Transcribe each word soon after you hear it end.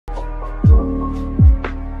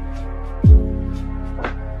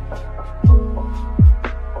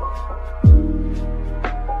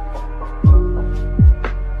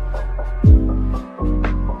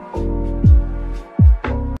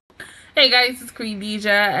Hey guys, it's Queendija,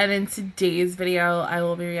 and in today's video, I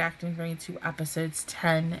will be reacting to episodes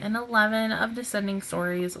 10 and 11 of Descending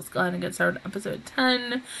Stories. Let's go ahead and get started with episode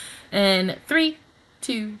 10 in 3,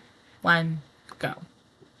 2, 1, go.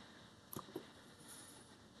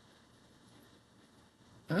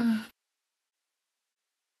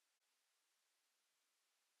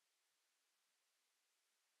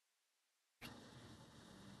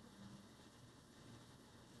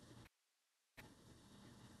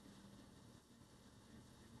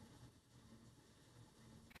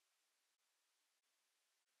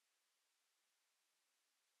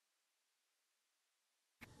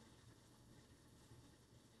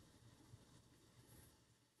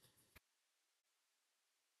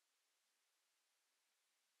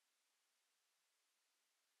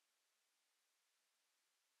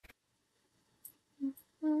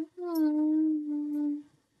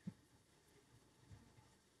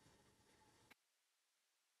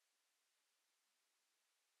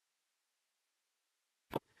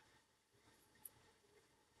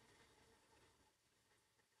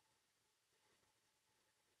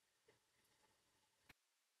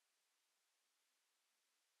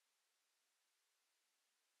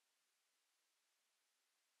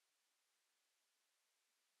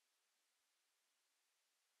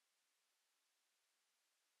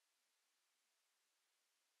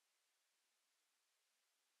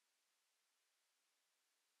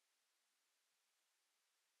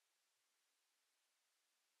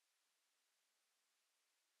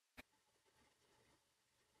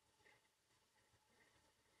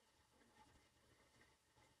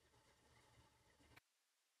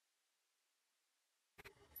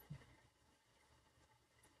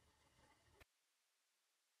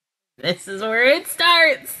 This is where it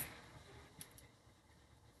starts.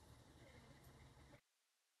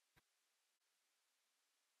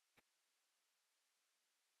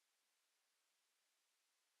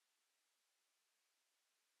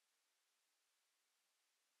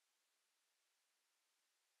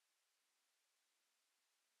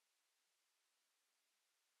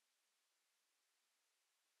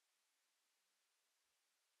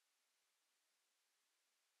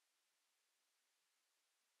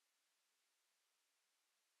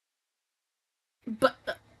 But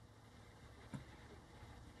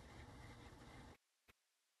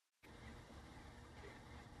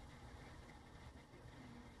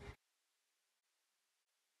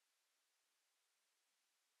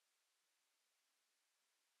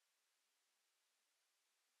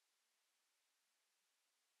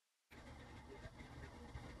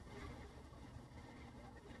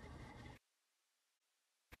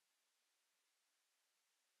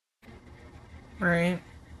right.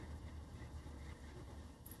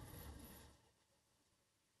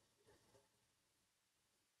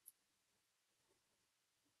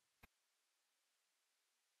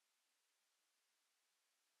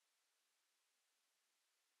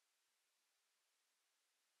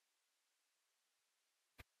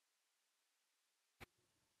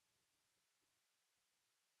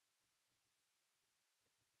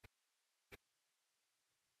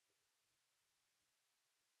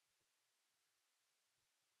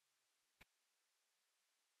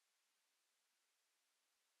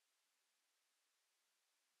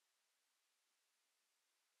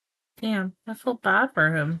 Damn, I feel bad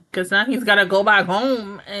for him because now he's got to go back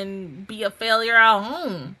home and be a failure at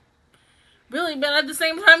home. Really, but at the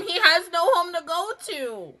same time, he has no home to go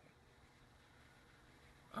to.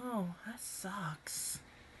 Oh, that sucks.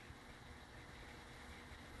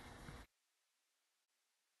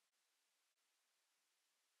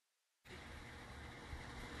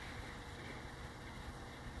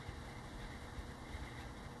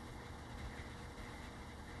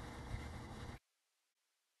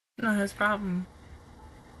 Not his problem.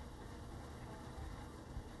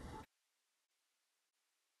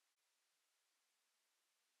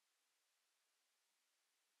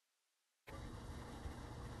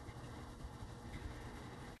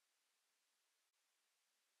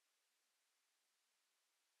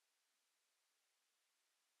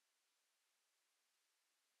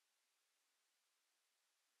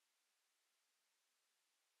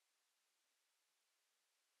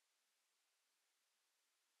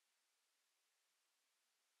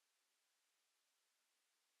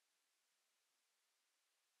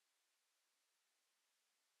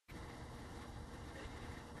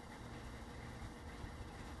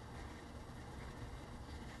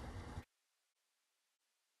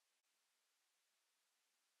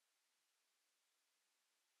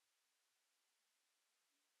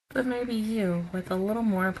 But maybe you, with a little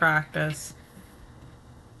more practice.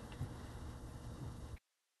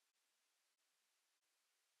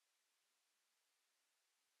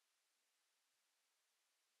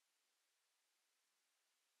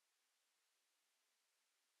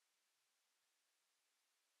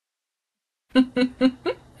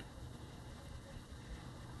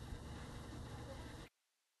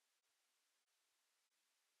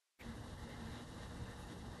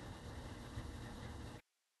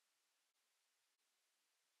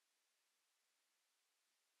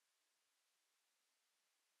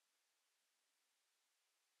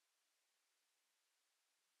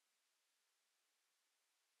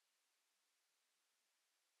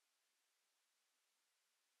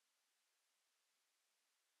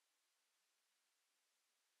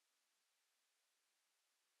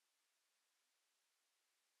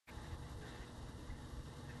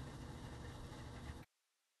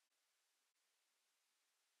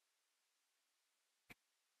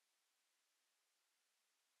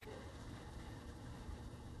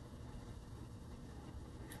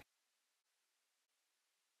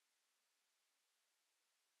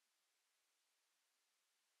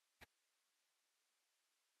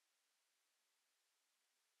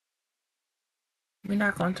 We're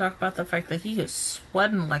not going to talk about the fact that he is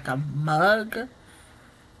sweating like a mug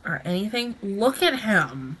or anything. Look at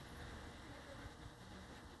him.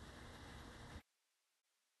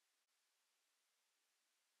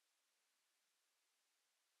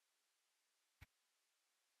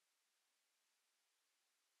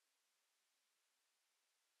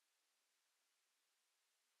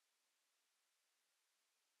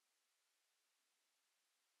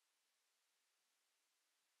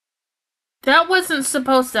 That wasn't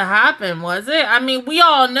supposed to happen, was it? I mean, we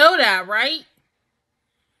all know that, right?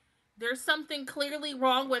 There's something clearly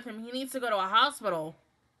wrong with him. He needs to go to a hospital.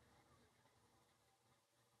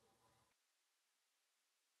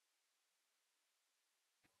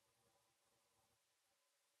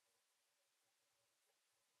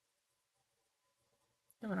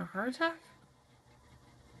 Having a heart attack?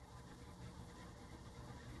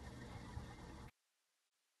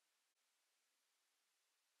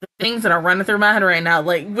 The things that are running through my head right now,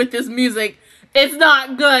 like with this music, it's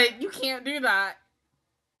not good. You can't do that.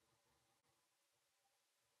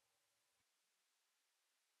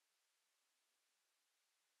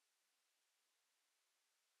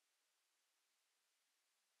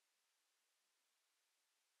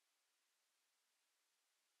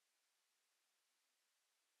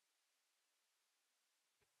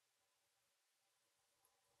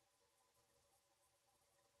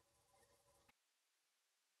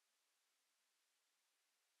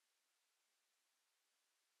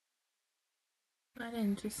 I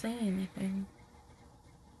didn't just say anything.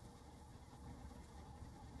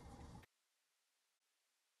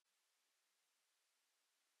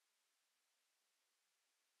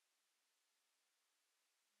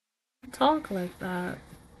 Talk like that.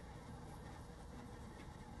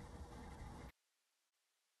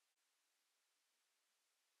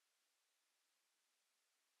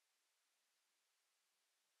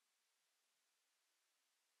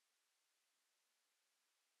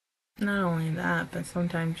 Not only that, but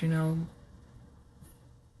sometimes,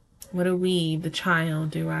 what do we, the child,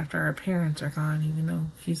 do after our parents are gone, even though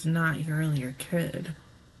he's not really your kid?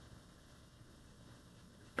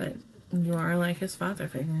 But you are like his father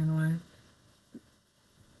figure in a way.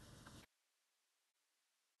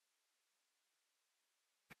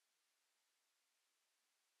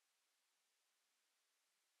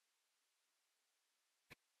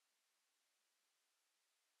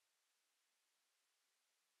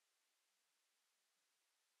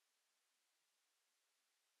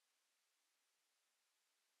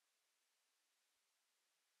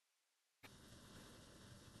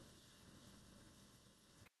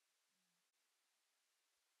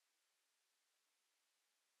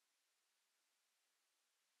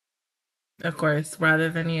 Of course, rather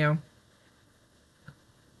than you.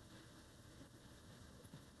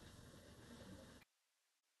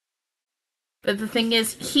 But the thing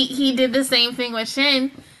is, he did the same thing with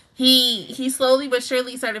Shin. He slowly but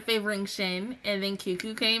surely started favoring Shin, and then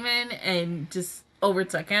Cuckoo came in and just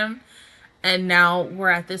overtook him. And now we're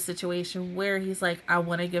at this situation where he's like, I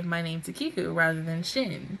want to give my name to Kiku rather than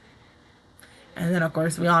Shin. And then, of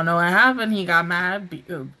course, we all know what happened. He got mad,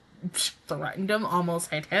 threatened him,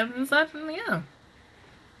 almost hit him and such. And yeah,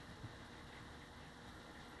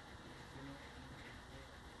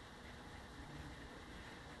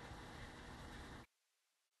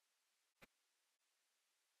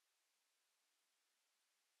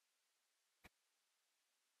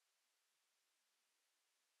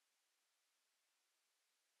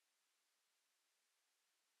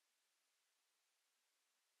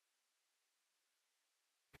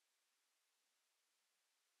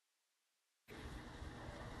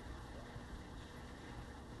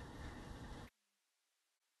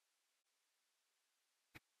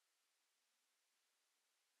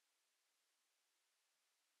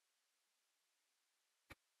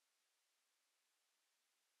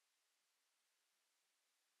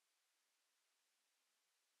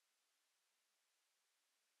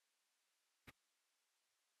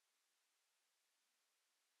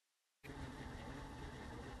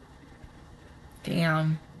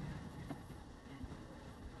 am.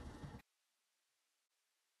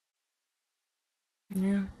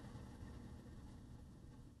 Yeah.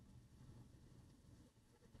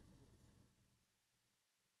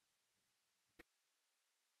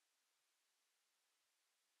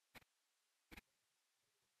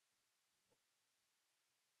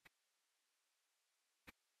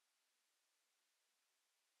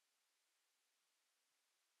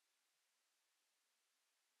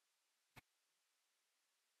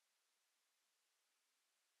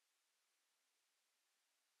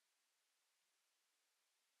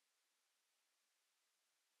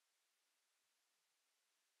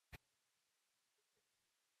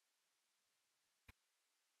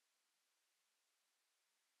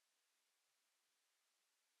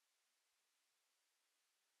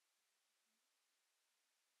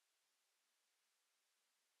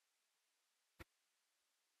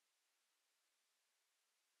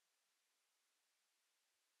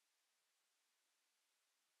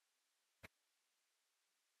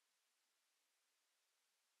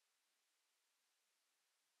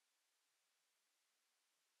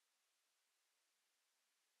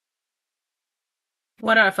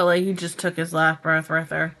 What do I feel like he just took his last breath right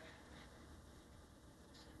there?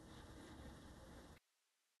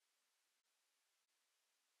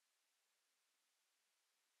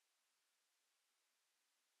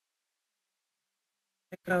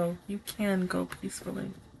 Go. You can go peacefully.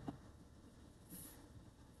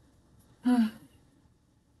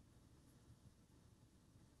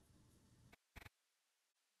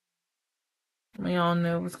 We all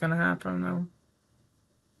knew it was gonna happen, though.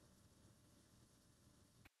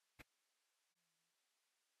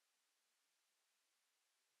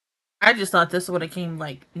 I just thought this would have came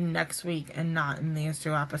like next week and not in these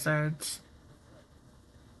 2 episodes.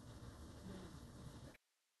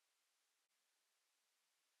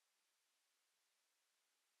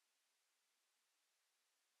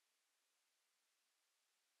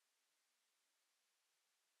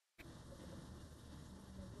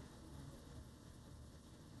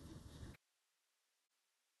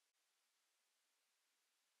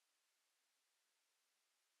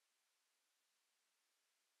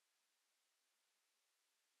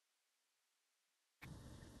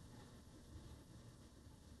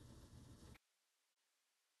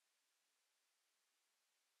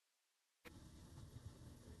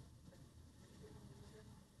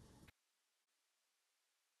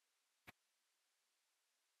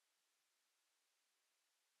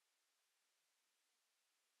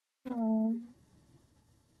 Oh.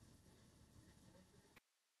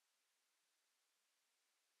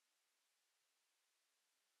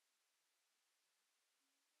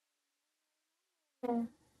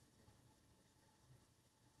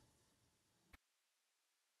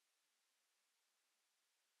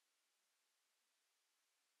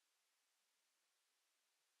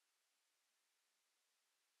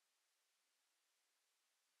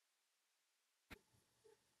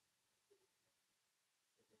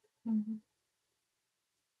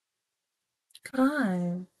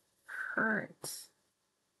 God, hurts.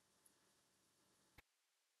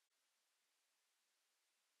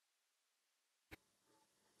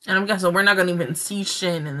 And I'm guessing we're not gonna even see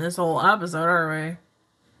Shin in this whole episode, are we?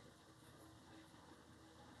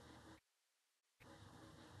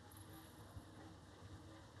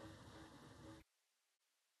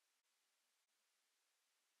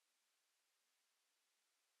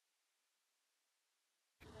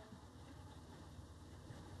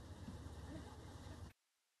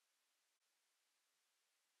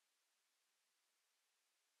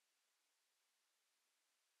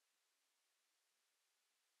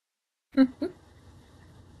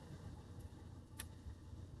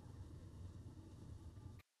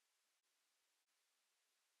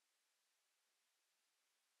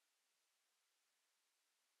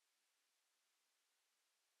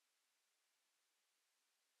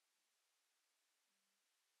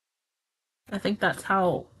 I think that's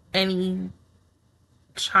how any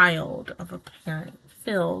child of a parent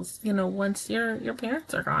feels, once your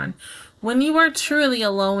parents are gone. When you are truly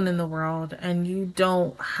alone in the world and you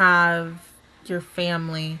don't have your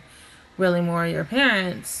family, really more your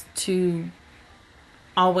parents, to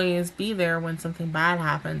always be there when something bad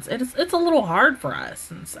happens. It's a little hard for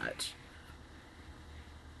us and such.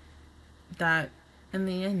 That in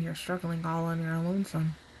the end you're struggling all on your own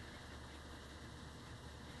son.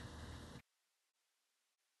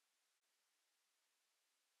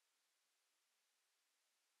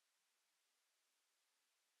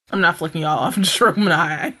 I'm not flicking y'all off, I'm just rubbing my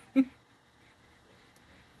eye.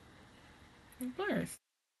 Of course.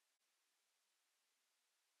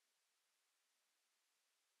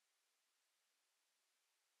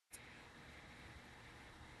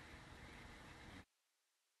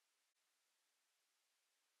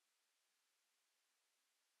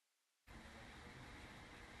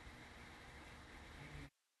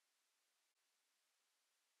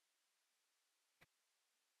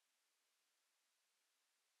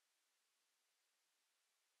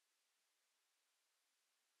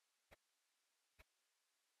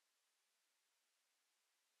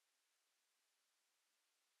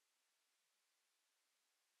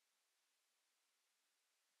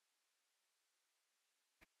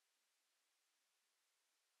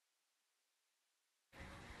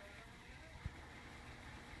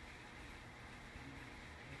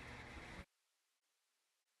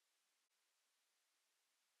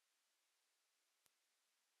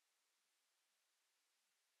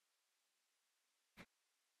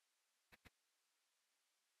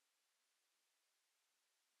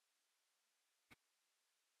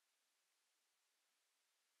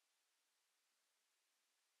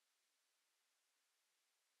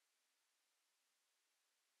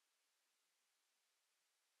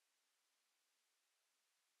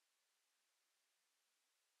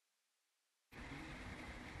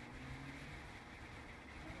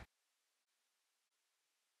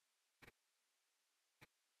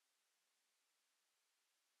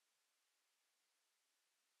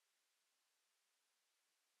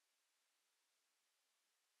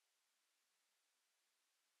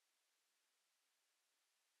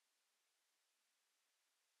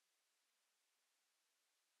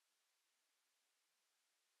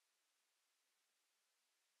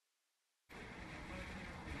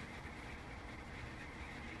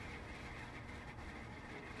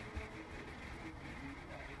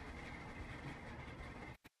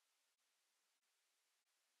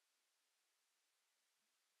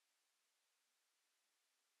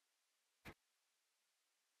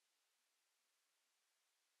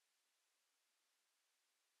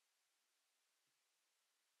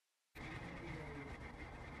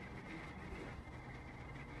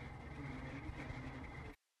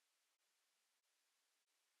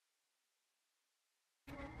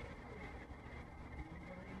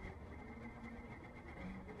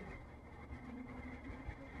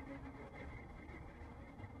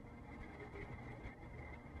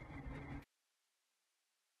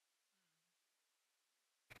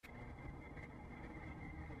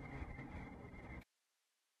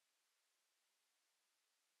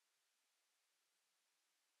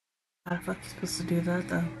 How the fuck you supposed to do that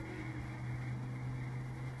though?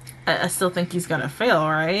 I still think he's gonna fail,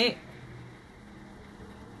 right?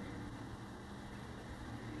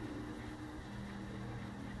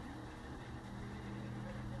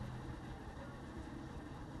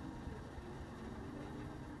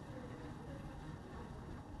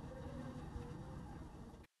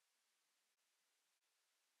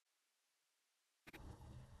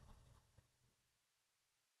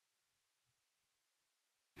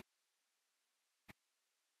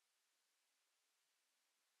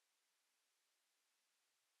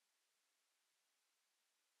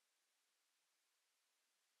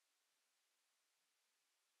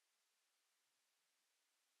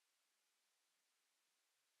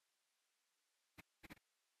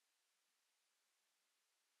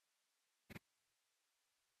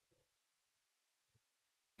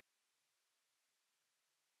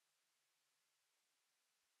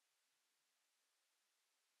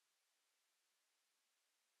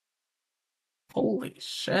 Holy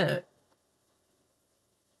shit.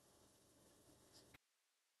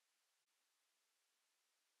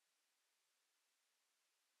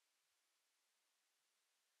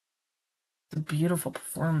 It's a beautiful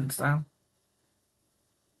performance though.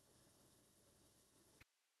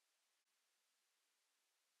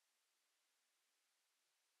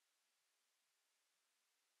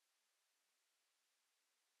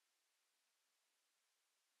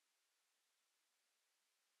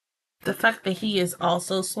 The fact that he is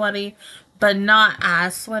also sweaty, but not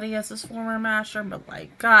as sweaty as his former master, but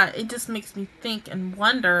like, God, it just makes me think and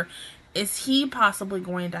wonder, is he possibly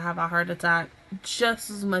going to have a heart attack just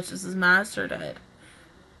as much as his master did?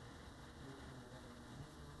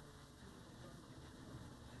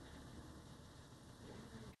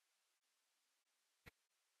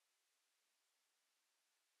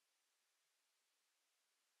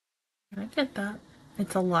 I get that.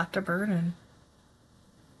 It's a lot to burden.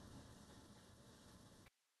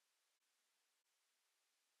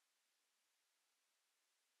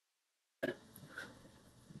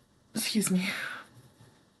 Excuse me.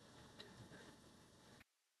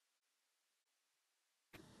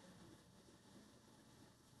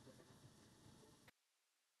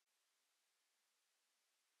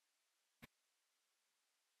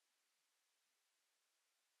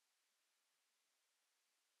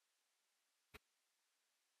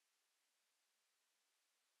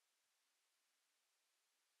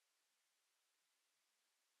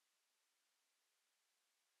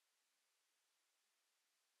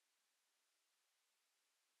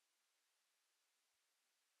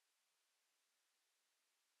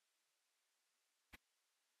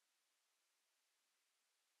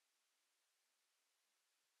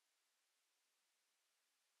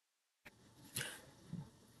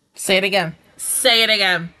 Say it again. Say it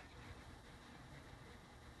again.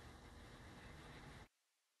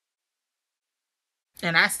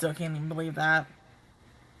 And I still can't even believe that.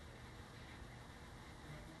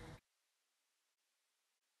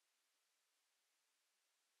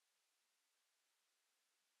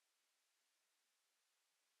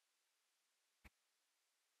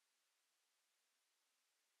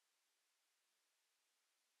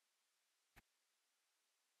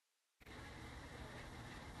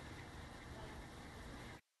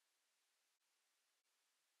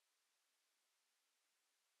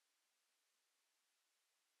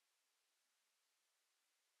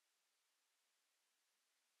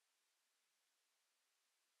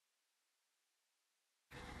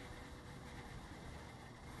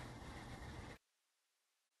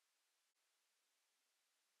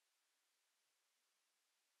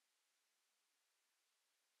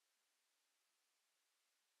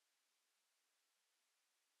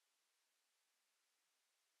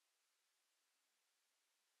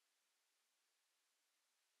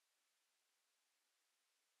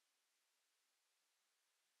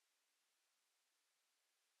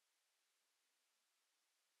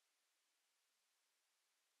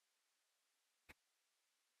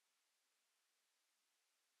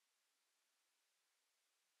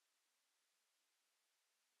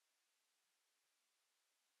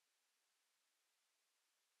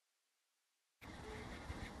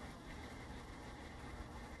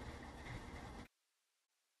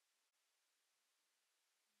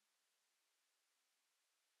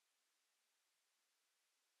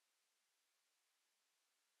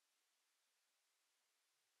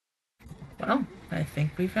 Well, I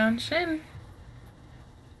think we found Shin.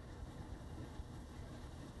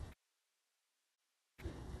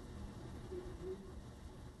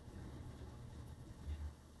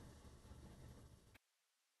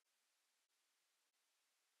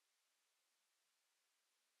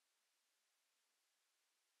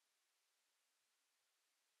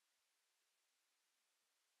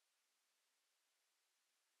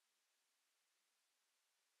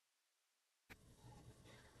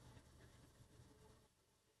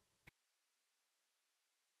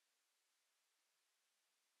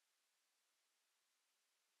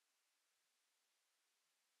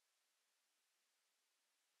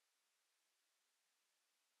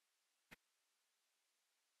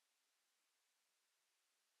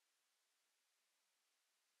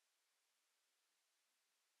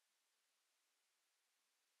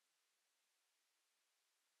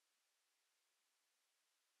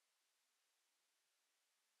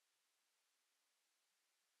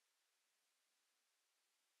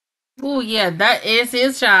 Oh yeah, that is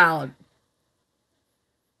his child.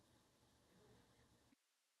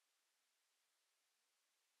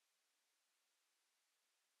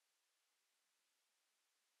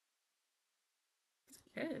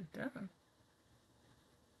 Good. Damn.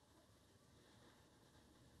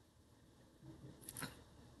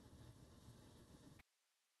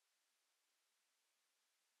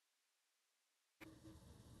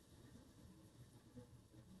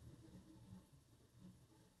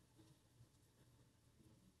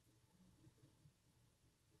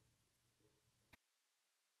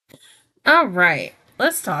 All right.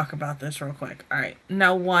 Let's talk about this real quick. All right.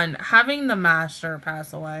 Now, one, having the master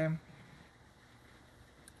pass away,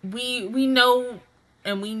 we know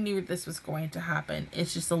and we knew this was going to happen.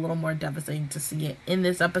 It's just a little more devastating to see it in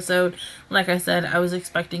this episode. Like I said, I was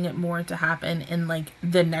expecting it more to happen in like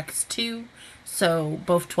the next two. So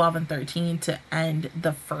both 12 and 13 to end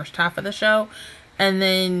the first half of the show. And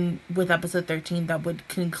then with episode 13, that would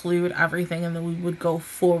conclude everything. And then we would go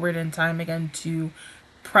forward in time again to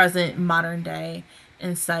present modern day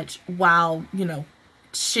and such. While,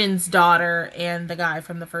 Shin's daughter and the guy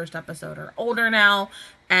from the first episode are older now,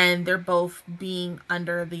 and they're both being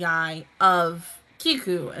under the eye of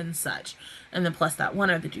Kiku and such. And then plus that one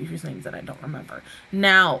other dude whose names that I don't remember.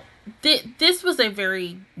 Now, this was a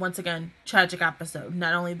very, once again, tragic episode.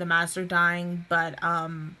 Not only the master dying, but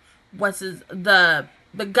what's his the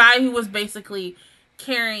guy who was basically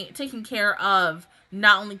taking care of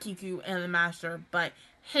not only Kiku and the master, but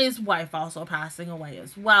his wife also passing away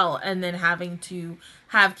as well, and then having to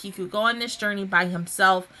have Kiku go on this journey by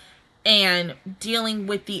himself and dealing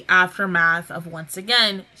with the aftermath of, once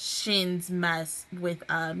again, Shin's mess with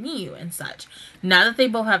Miyu and such. Now that they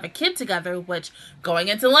both have a kid together, which going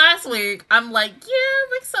into last week, I'm like,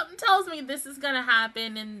 yeah, like something tells me this is gonna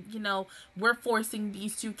happen, and we're forcing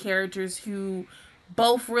these two characters who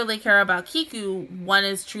both really care about Kiku. One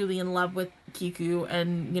is truly in love with Kiku,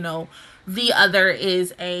 and the other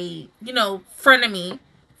is a frenemy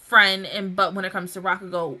friend, and but when it comes to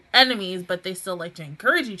Rakugo, enemies, but they still like to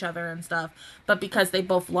encourage each other and stuff. But because they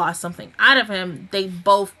both lost something out of him, they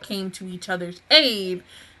both came to each other's aid,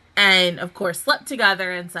 and of course slept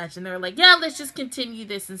together and such. And they're like, yeah, let's just continue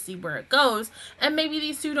this and see where it goes. And maybe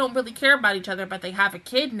these two don't really care about each other, but they have a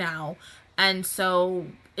kid now, and so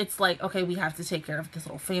it's like, okay, we have to take care of this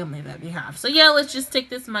little family that we have. So yeah, let's just take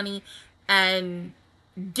this money and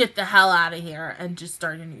get the hell out of here and just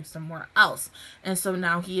start anew somewhere else. And so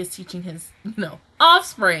now he is teaching his,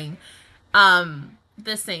 offspring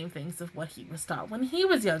the same things of what he was taught when he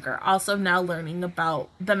was younger. Also now learning about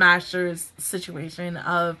the master's situation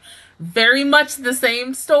of very much the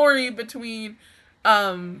same story between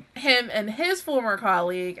him and his former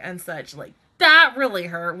colleague and such. Like, that really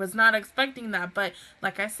hurt. Was not expecting that, but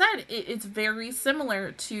like I said, it's very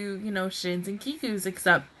similar to Shin's and Kiku's,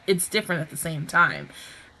 except it's different at the same time.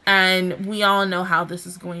 And we all know how this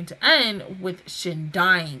is going to end with Shin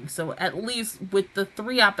dying. So at least with the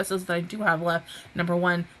 3 episodes that I do have left, number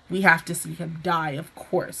one, we have to see him die, of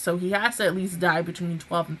course. So he has to at least die between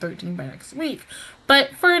 12 and 13 by next week.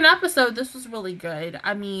 But for an episode, this was really good.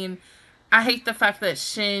 I mean, I hate the fact that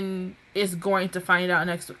Shin is going to find out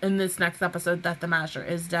in this next episode that the master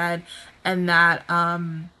is dead, and that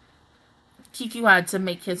Kiku had to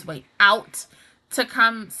make his way out to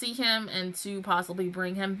come see him and to possibly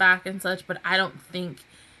bring him back and such. But I don't think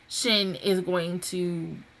Shin is going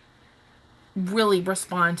to really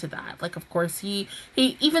respond to that. Like, of course, he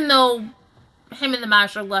even though him and the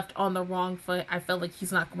master left on the wrong foot, I feel like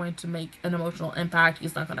he's not going to make an emotional impact.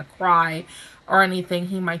 He's not going to cry or anything.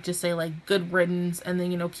 He might just say like good riddance, and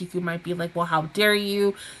then Kiku might be like, well, how dare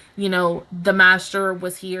you, the master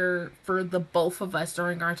was here for the both of us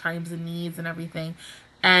during our times of needs and everything.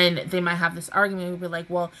 And they might have this argument where be like,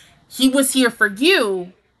 well, he was here for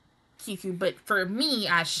you, Kiku, but for me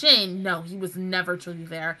as Shin, no, he was never truly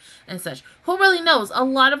there and such. Who really knows? A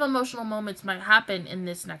lot of emotional moments might happen in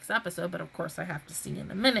this next episode, but of course I have to see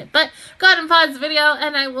in a minute. But go ahead and pause the video,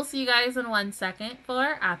 and I will see you guys in 1 second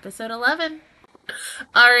for episode 11.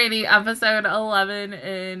 Alrighty, episode 11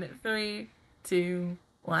 in 3, 2,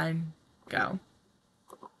 1, go.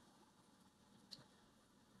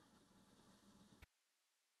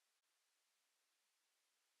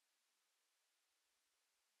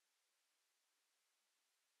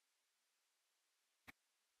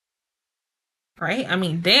 Right? I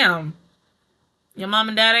mean, damn. Your mom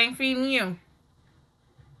and dad ain't feeding you.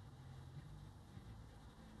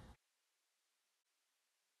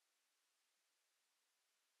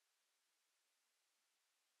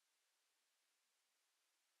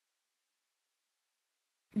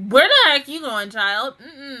 Where the heck you going, child?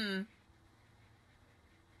 Mm-mm.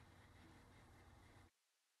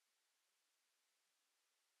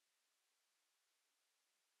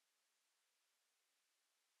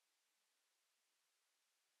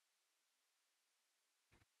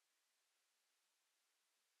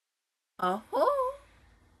 Oh.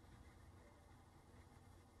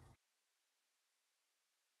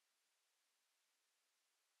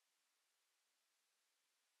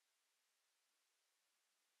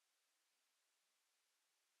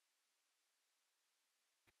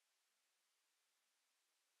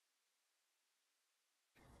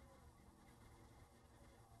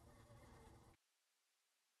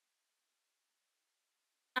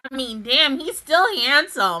 I mean, damn, he's still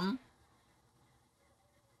handsome.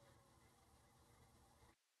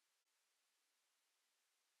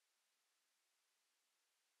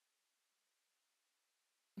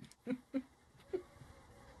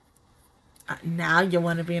 Now you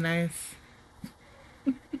want to be nice.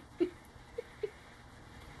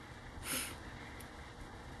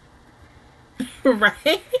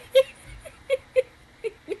 Right?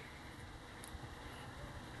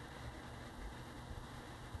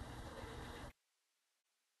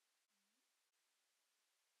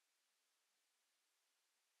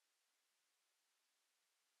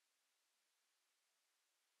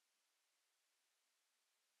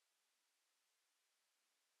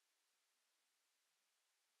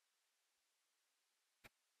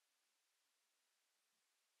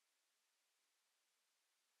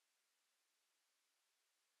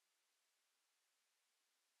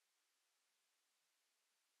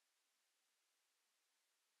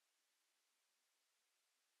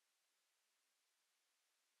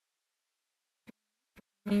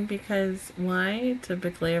 I mean, because why?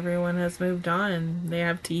 Typically, everyone has moved on. They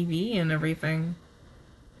have TV and everything.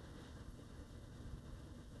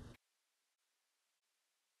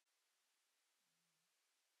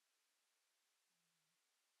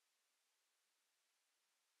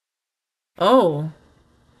 Oh,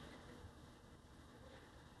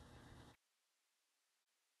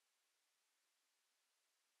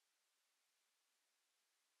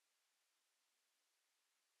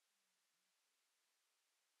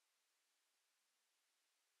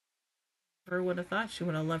 who would have thought she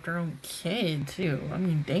would have left her own kid too? I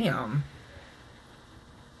mean, damn.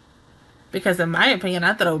 Because in my opinion,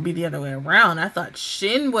 I thought it would be the other way around. I thought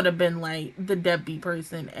Shin would have been like the deadbeat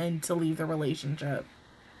person and to leave the relationship.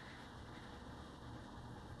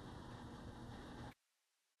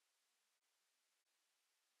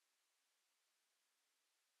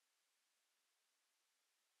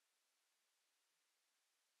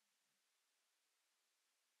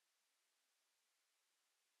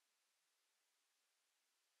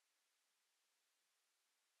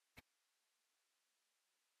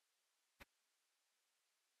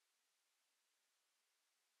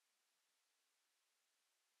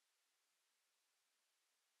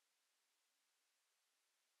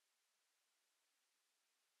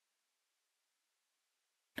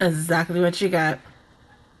 Exactly what you got.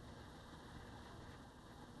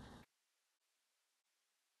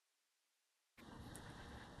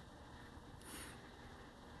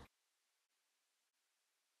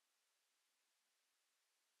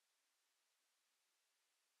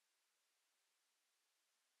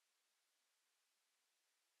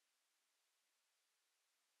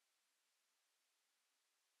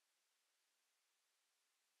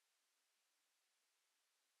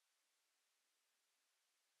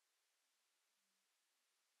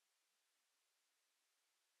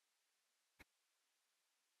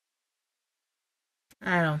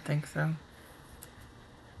 I don't think so.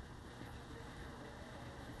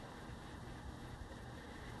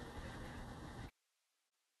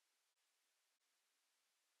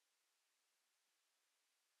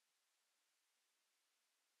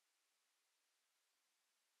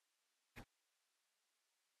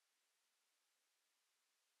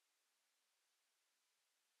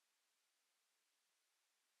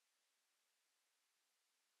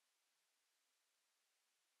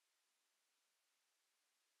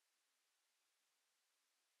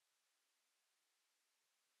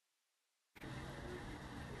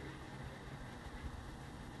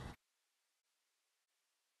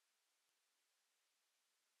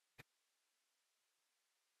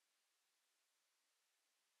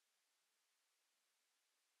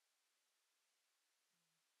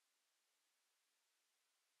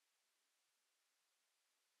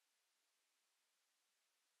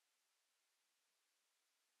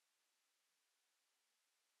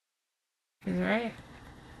 He's right.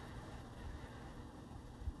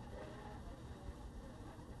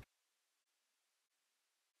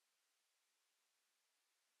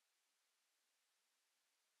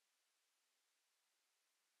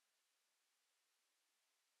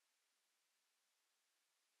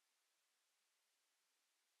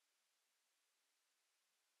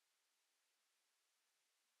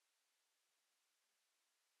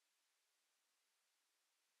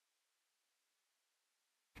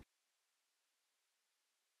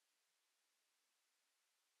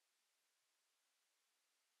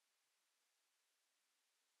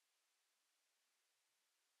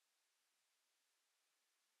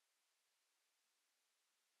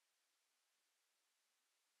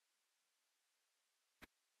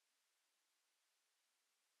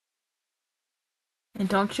 And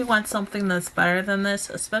don't you want something that's better than this,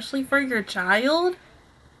 especially for your child?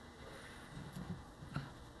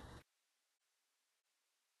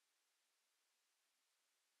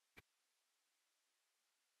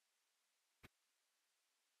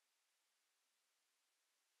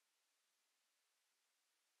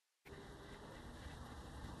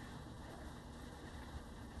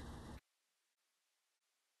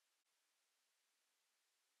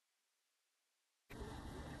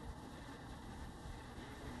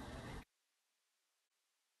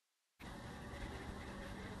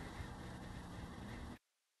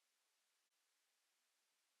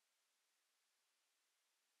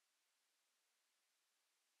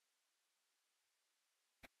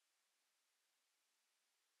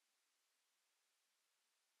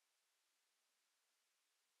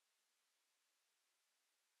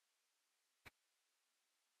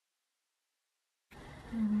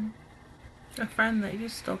 A friend that you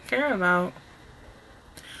still care about.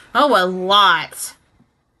 Oh, a lot.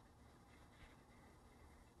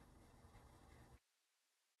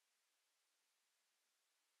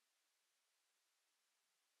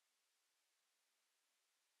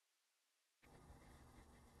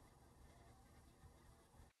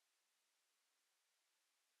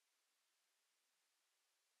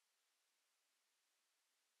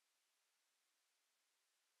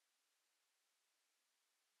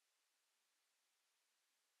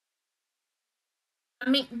 I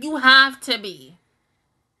mean, you have to be.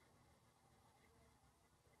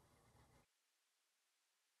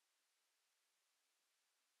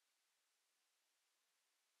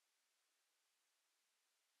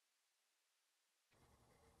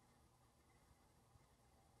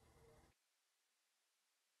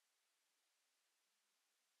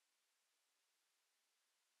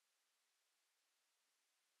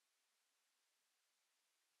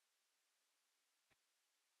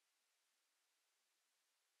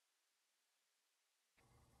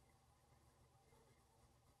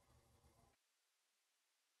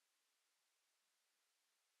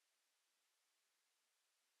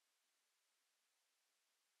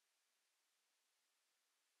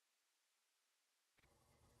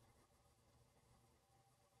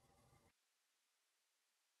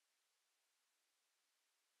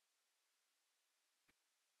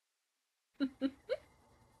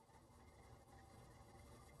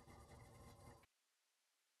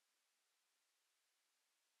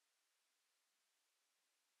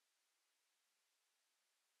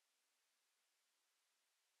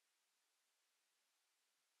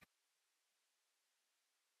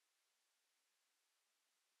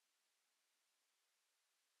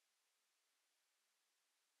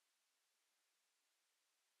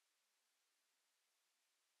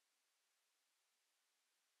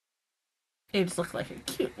 They just look like a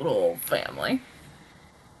cute little family.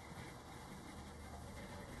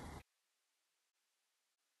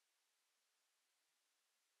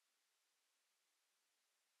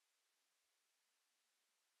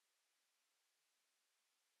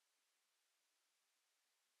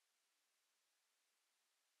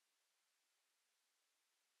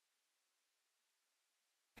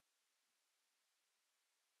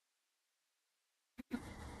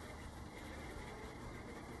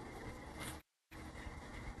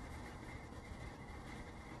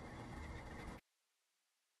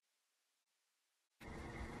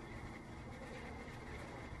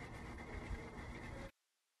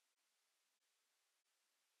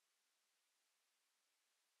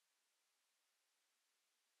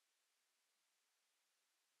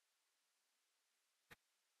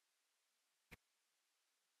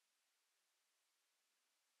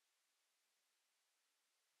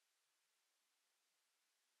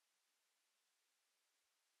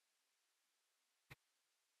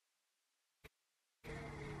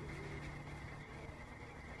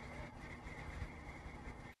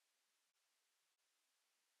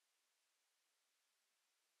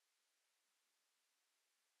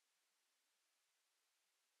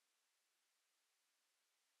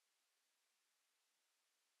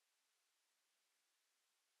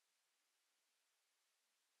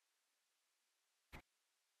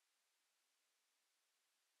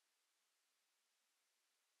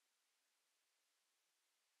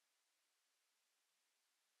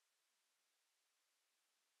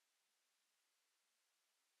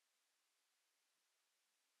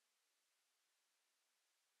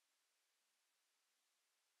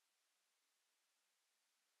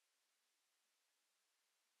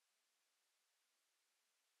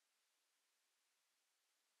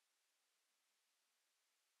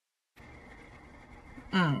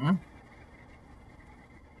 Mm.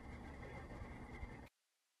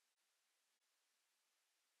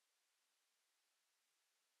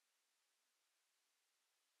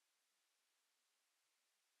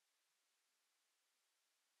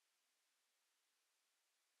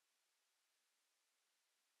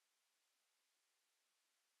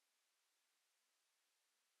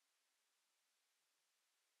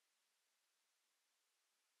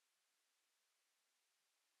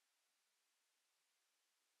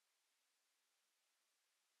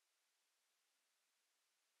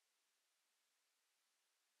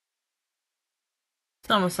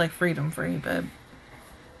 almost like freedom free, but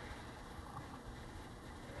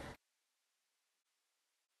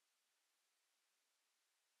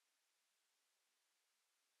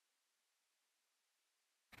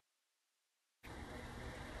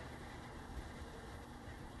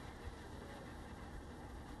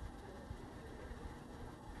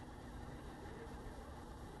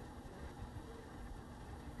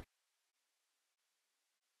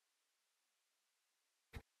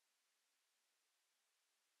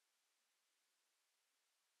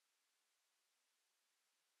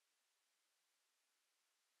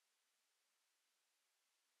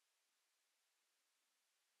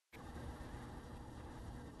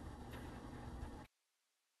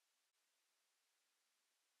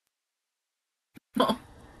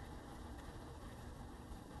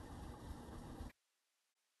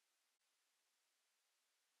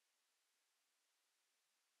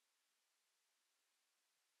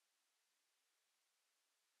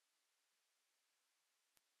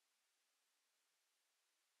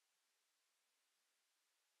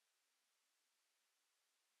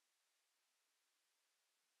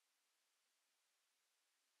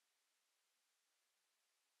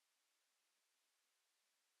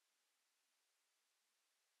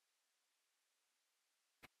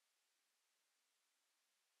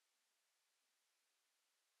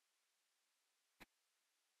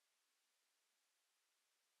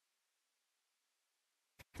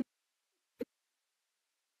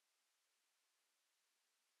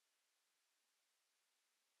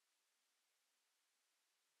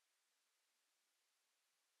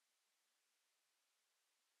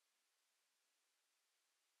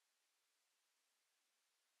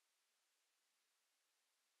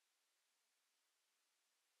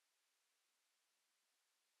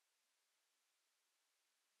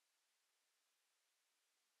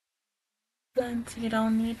since you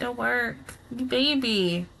don't need to work, you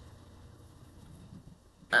baby.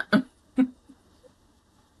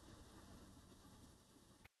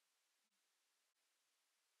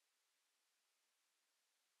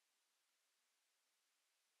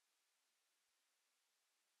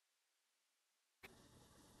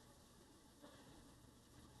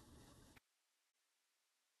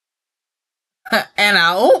 And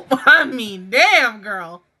I mean, damn,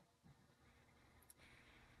 girl.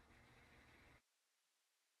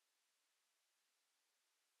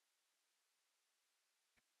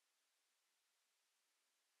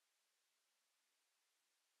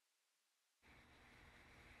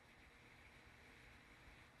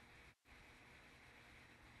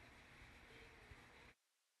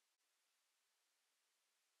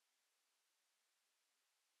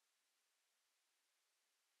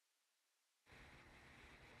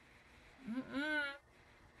 Mm-mm.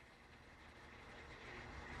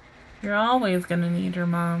 You're always gonna need your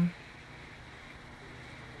mom.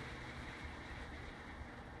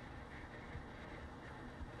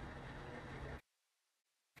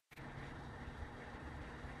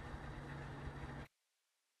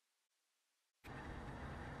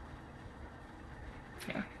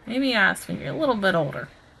 Yeah, maybe ask when you're a little bit older.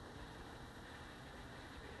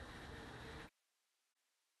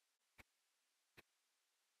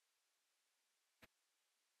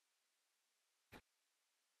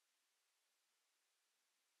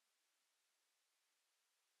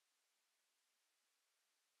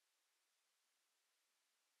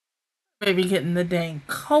 Maybe getting the dang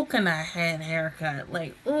coconut head haircut.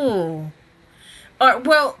 Like, ooh. Or,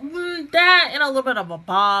 well, that and a little bit of a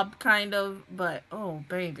bob, kind of. But, oh,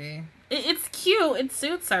 baby. It's cute. It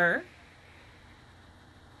suits her.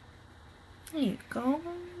 There you go.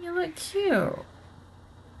 You look cute.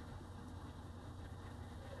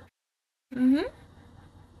 Mm-hmm.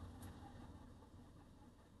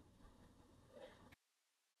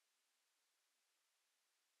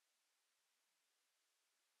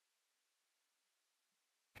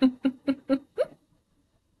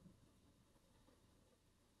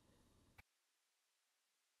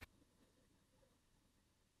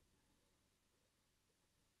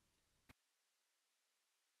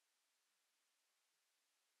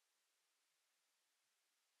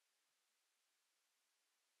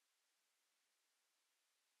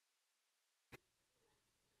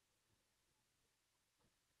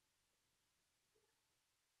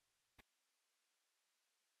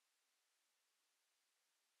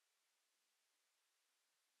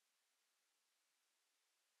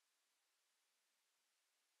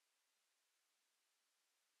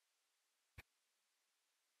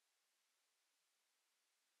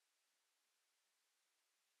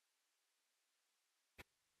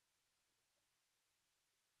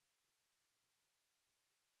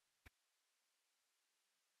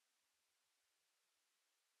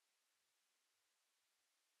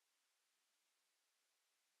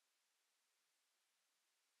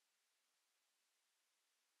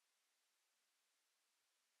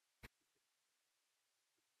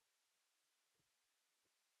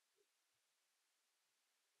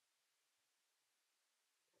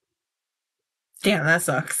 Damn, that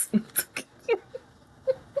sucks.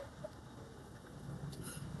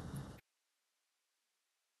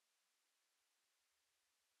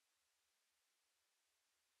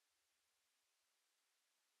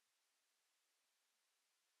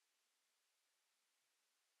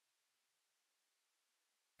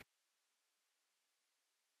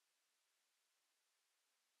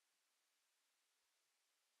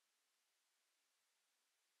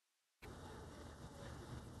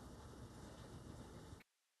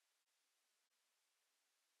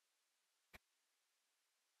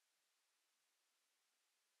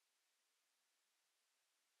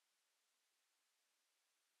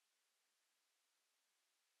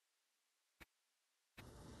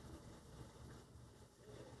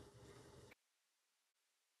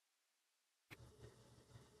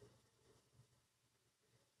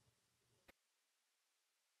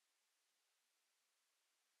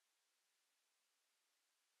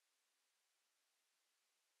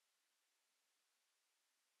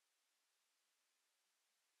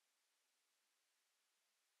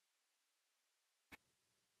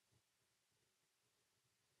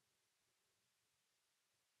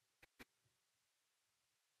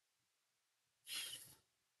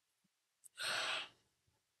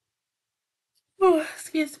 Oh,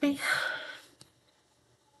 excuse me.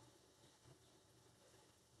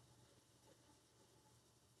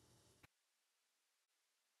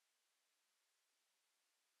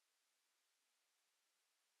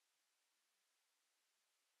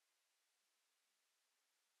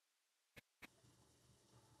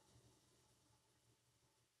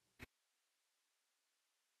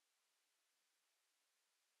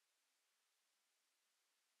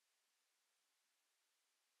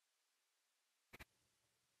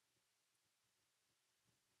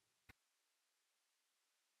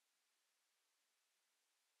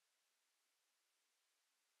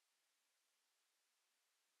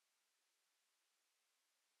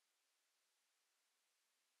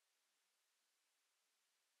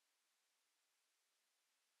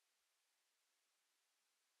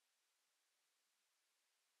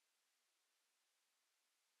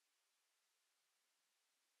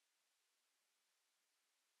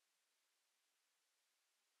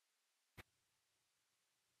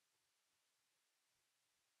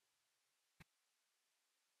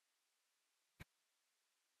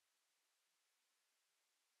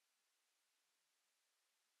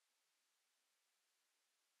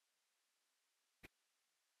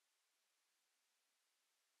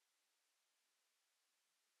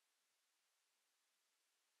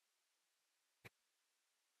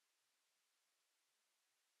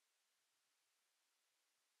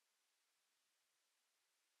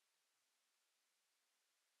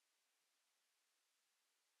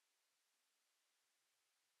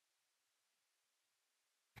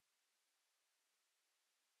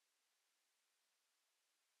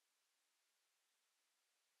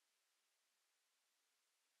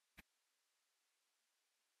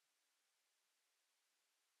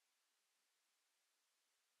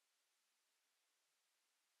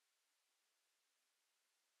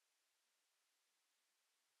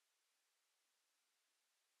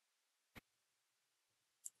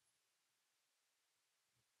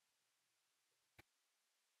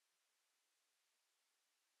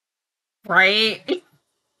 Right?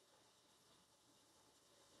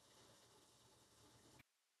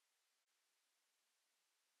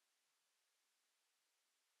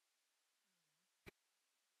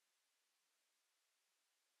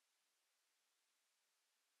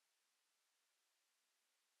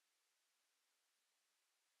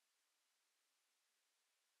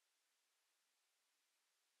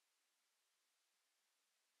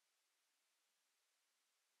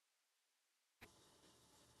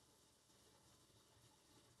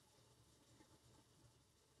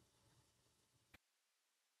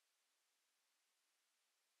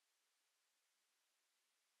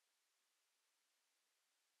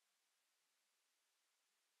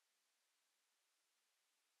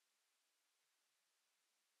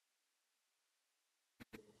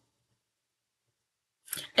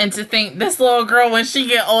 And to think this little girl, when she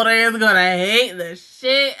get older, is gonna hate the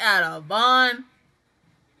shit out of Bond.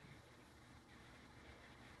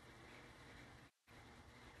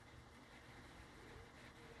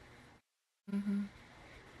 Mm-hmm.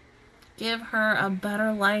 Give her a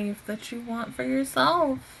better life that you want for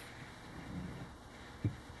yourself.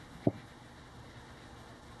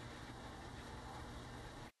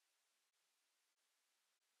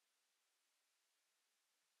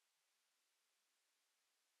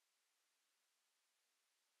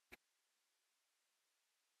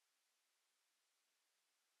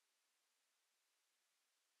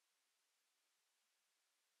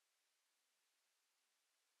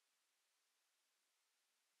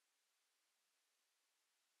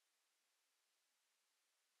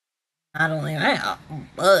 Not only that,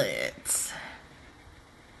 but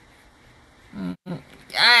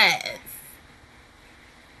yes.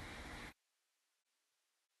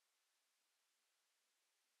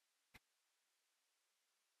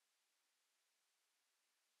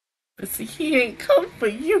 But see, he didn't come for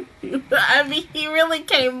you. I mean, he really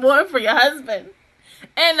came more for your husband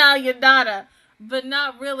and now your daughter, but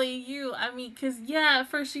not really you. I mean, because, yeah, at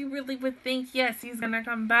first you really would think, yes, he's going to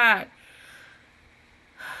come back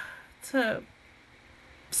to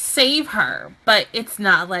save her, but it's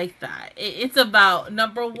not like that. It's about,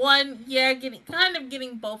 number one, yeah,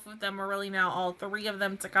 getting both of them, or really now all three of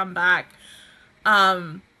them, to come back.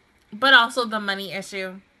 Um, but also the money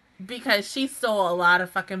issue, because she stole a lot of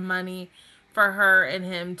fucking money for her and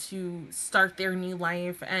him to start their new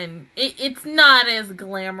life, and it's not as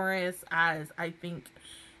glamorous as I think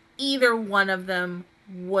either one of them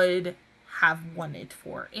would have wanted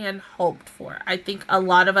for and hoped for. I think a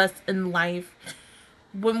lot of us in life,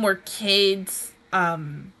 when we're kids, we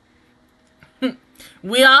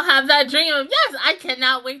all have that dream of, yes, I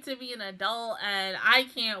cannot wait to be an adult, and I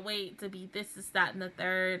can't wait to be this, that, and the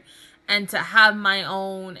third, and to have my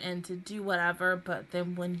own and to do whatever. But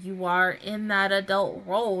then when you are in that adult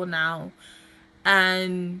role now,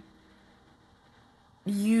 and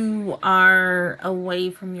you are away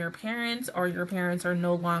from your parents, or your parents are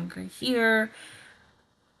no longer here,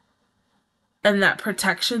 and that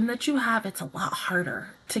protection that you have, it's a lot harder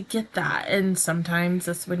to get that. And sometimes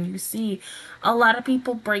that's when you see a lot of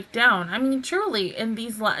people break down. I mean, truly, in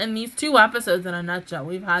these two episodes, in a nutshell,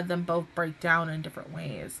 we've had them both break down in different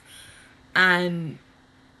ways, and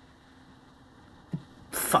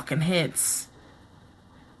fucking hits.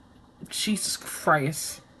 Jesus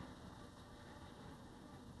Christ.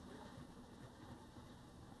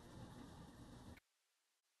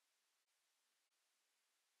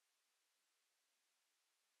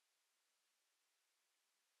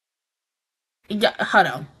 Yeah, hold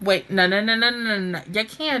on. Wait, no, no, no, no, no, no. You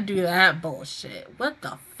can't do that bullshit. What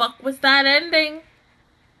the fuck was that ending?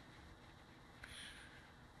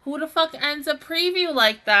 Who the fuck ends a preview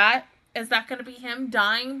like that? Is that going to be him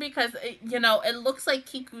dying? Because, it looks like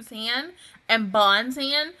Kiku's hand and Bond's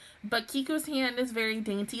hand, but Kiku's hand is very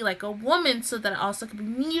dainty, like a woman, so that it also could be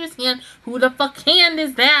Miyu's hand. Who the fuck hand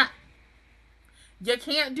is that? You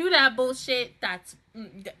can't do that bullshit. That's.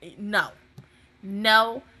 No.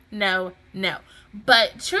 No, no, no.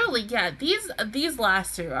 But truly, yeah, these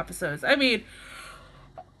last two episodes, I mean,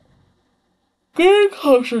 getting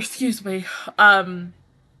closer, excuse me,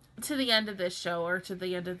 to the end of this show, or to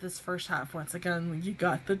the end of this first half, once again, you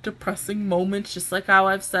got the depressing moments, just like how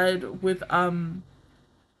I've said with Bandari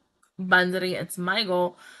and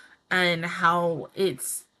Smigel, and how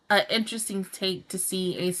it's an interesting take to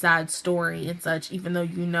see a sad story and such, even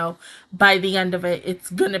though by the end of it it's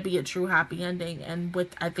gonna be a true happy ending. And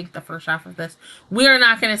with, I think, the first half of this, we're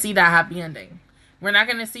not gonna see that happy ending. We're not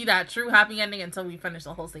gonna see that true happy ending until we finish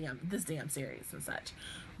the whole this damn series and such.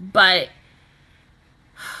 But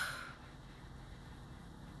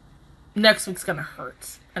next week's gonna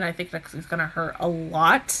hurt, and I think next week's gonna hurt a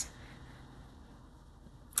lot.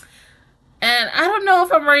 And I don't know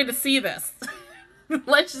if I'm ready to see this.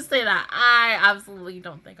 Let's just say that I absolutely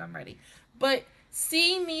don't think I'm ready. But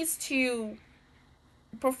seeing these two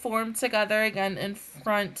perform together again in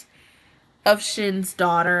front of Shin's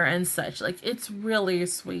daughter and such, like, it's really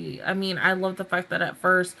sweet. I mean, I love the fact that at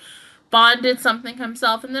first Bond did something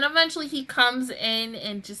himself, and then eventually he comes in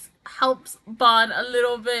and just helps Bond a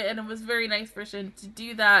little bit, and it was very nice for Shin to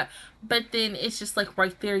do that. But then it's just like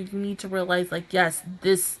right there, you need to realize, like, yes,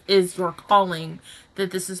 this is your calling,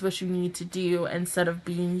 that this is what you need to do, instead of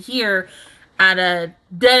being here at a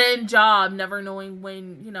dead-end job, never knowing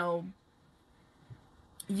when,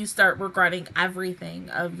 you start regretting everything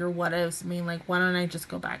of your what ifs. I mean, like, why don't I just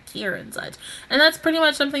go back here and such? And that's pretty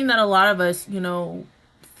much something that a lot of us,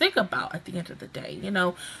 think about at the end of the day.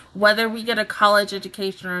 Whether we get a college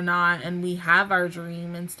education or not, and we have our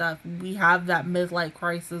dream and stuff, we have that midlife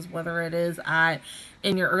crisis, whether it is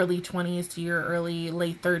in your early 20s to your early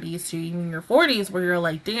late 30s to even your 40s, where you're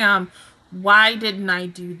like, damn, why didn't I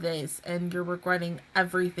do this? And you're regretting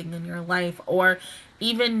everything in your life. Or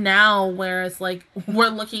even now, where it's like, we're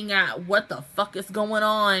looking at what the fuck is going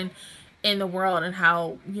on in the world, and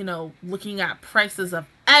how, looking at prices of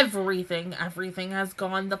everything has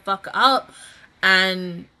gone the fuck up.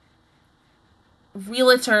 And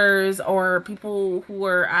realtors, or people who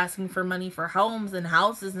are asking for money for homes and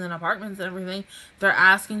houses and apartments and everything, they're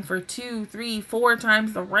asking for 2, 3, 4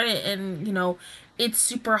 times the rent. And it's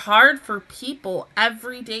super hard for people,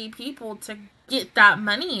 everyday people, to get that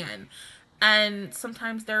money in. And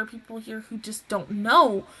sometimes there are people here who just don't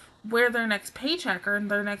know where their next paycheck or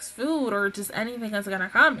their next food or just anything is gonna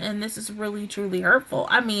come. And this is really truly hurtful.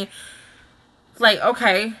 I mean, like,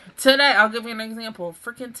 okay, today, I'll give you an example.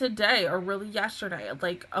 Freaking today, or really yesterday.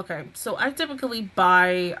 Like, okay, so I typically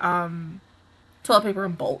buy toilet paper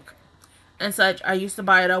in bulk and such. I used to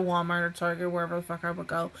buy it at Walmart or Target, wherever the fuck I would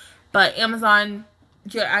go. But Amazon,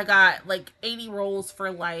 yeah, I got like 80 rolls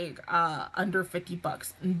for like under 50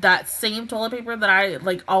 bucks. That same toilet paper that I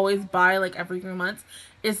like always buy like every 3 months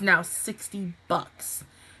is now 60 bucks.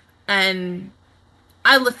 And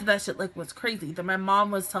I looked at that shit like what's crazy. Then my mom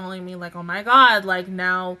was telling me like, oh my god, like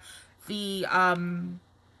now the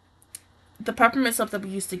peppermint soap that we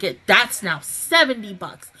used to get, that's now 70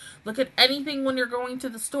 bucks. Look at anything when you're going to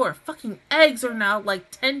the store. Fucking eggs are now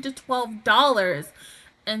like $10 to $12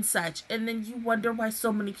 and such. And then you wonder why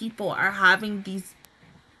so many people are having these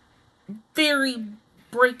very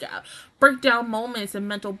breakdown moments and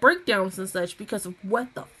mental breakdowns and such because of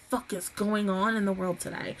what the fuck is going on in the world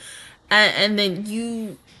today. And then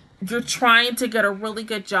you're trying to get a really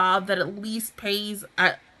good job that at least pays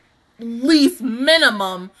at least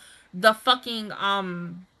minimum the fucking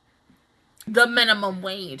the minimum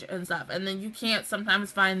wage and stuff, and then you can't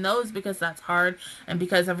sometimes find those because that's hard, and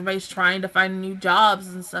because everybody's trying to find new jobs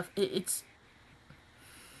and stuff. It's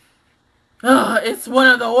one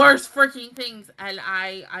of the worst freaking things, and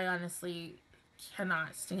I honestly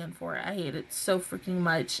cannot stand for it. I hate it so freaking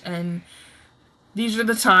much. And these are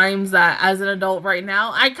the times that, as an adult right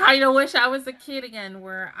now, I kind of wish I was a kid again,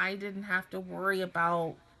 where I didn't have to worry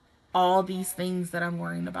about all these things that I'm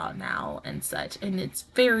worrying about now and such. And it's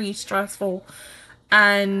very stressful.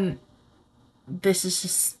 And this is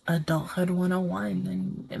just adulthood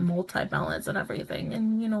 101 and multi-balance and everything.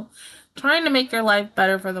 And, you know, trying to make your life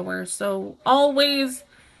better for the worse. So always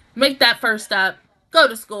make that first step. Go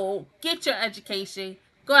to school. Get your education.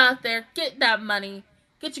 Go out there. Get that money.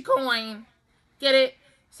 Get your coin. Get it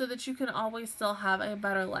so that you can always still have a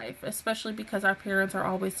better life, especially because our parents are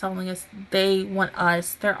always telling us they want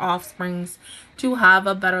us, their offsprings, to have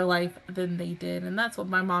a better life than they did. And that's what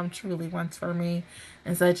my mom truly wants for me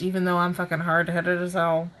and such, even though I'm fucking hard-headed as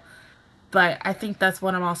hell. But I think that's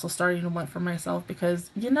what I'm also starting to want for myself, because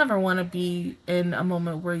you never want to be in a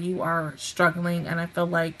moment where you are struggling. And I feel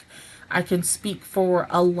like I can speak for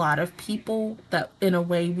a lot of people that in a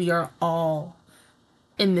way we are all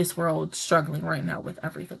in this world struggling right now with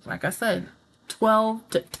everything. Like I said, $10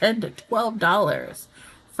 to $12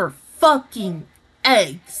 for fucking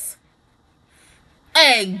eggs.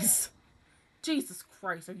 Eggs! Jesus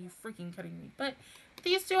Christ, are you freaking kidding me? But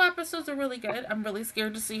these 2 episodes are really good. I'm really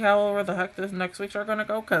scared to see how the heck this next week's are gonna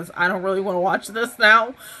go, because I don't really want to watch this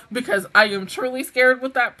now, because I am truly scared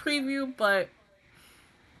with that preview. But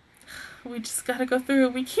we just gotta go through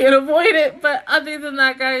it. We can't avoid it. But other than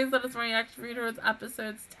that, guys, that is my reaction video towards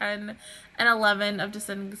episodes 10 and 11 of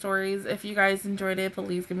Descending Stories. If you guys enjoyed it,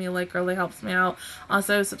 please give me a like. It really helps me out.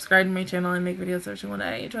 Also, subscribe to my channel and make videos every single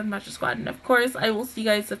day. Join the Master Squad. And of course, I will see you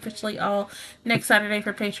guys officially all next Saturday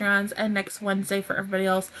for Patreons and next Wednesday for everybody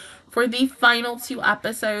else for the final 2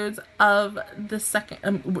 episodes of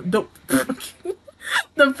the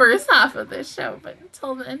the first half of this show. But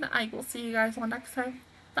until then, I will see you guys all next time.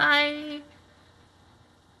 Bye.